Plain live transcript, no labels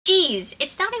Geez,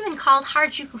 it's not even called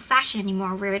Harajuku fashion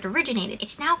anymore where it originated.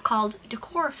 It's now called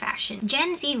Decora fashion.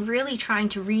 Gen Z really trying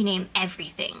to rename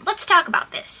everything. Let's talk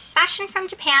about this. Fashion from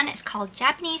Japan is called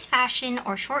Japanese fashion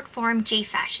or short form J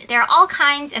fashion. There are all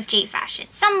kinds of J fashion.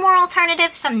 Some more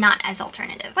alternative, some not as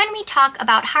alternative. When we talk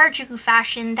about Harajuku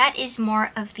fashion, that is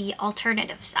more of the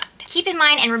alternative side. Keep in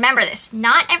mind and remember this,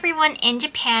 not everyone in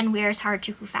Japan wears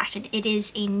Harajuku fashion. It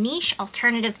is a niche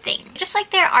alternative thing. Just like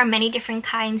there are many different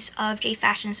kinds of J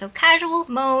fashion, so casual,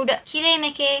 mode,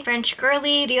 kiremeke, French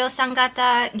girly,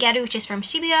 ryo-sangata, gyaru, which is from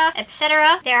Shibuya,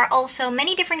 etc. There are also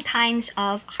many different kinds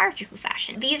of Harajuku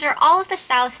fashion. These are all of the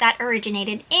styles that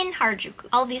originated in Harajuku.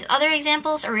 All these other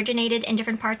examples originated in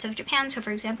different parts of Japan. So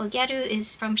for example, gyaru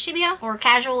is from Shibuya, or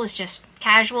casual is just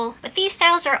casual. But these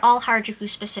styles are all Harajuku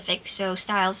specific, so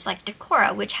styles like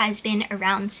Decora, which has been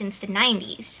around since the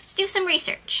 90s. Let's do some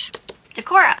research.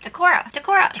 Decora.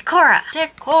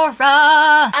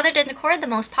 Other than Decora, the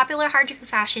most popular Harajuku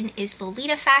fashion is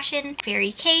Lolita fashion,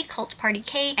 Fairy K, Cult Party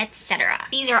K, etc.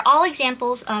 These are all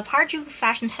examples of Harajuku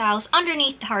fashion styles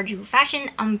underneath the Harajuku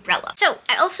fashion umbrella. So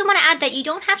I also want to add that you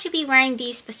don't have to be wearing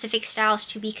these specific styles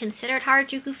to be considered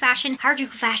Harajuku fashion. Harajuku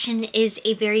fashion is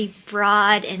a very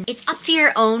broad and it's up to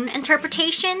your own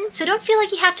interpretation. So don't feel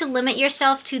like you have to limit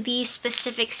yourself to these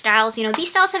specific styles. You know,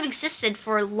 these styles have existed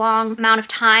for a long amount of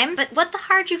time, but what the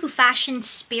Harajuku fashion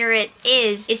spirit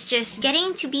is just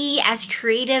getting to be as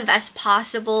creative as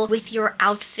possible with your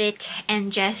outfit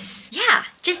and just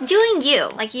doing you.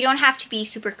 Like, you don't have to be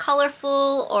super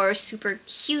colorful or super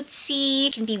cutesy.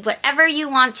 It can be whatever you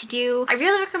want to do. I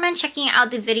really recommend checking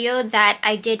out the video that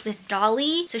I did with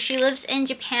Dolly. So she lives in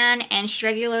Japan and she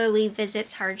regularly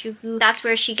visits Harajuku. That's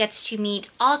where she gets to meet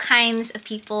all kinds of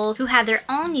people who have their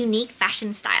own unique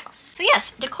fashion styles. So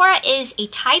yes, Decora is a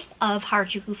type of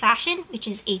Harajuku fashion, which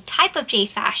is a type of J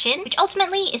fashion, which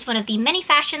ultimately is one of the many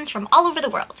fashions from all over the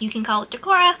world. You can call it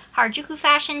Decora, Harajuku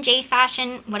fashion, J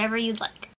fashion, whatever you'd like.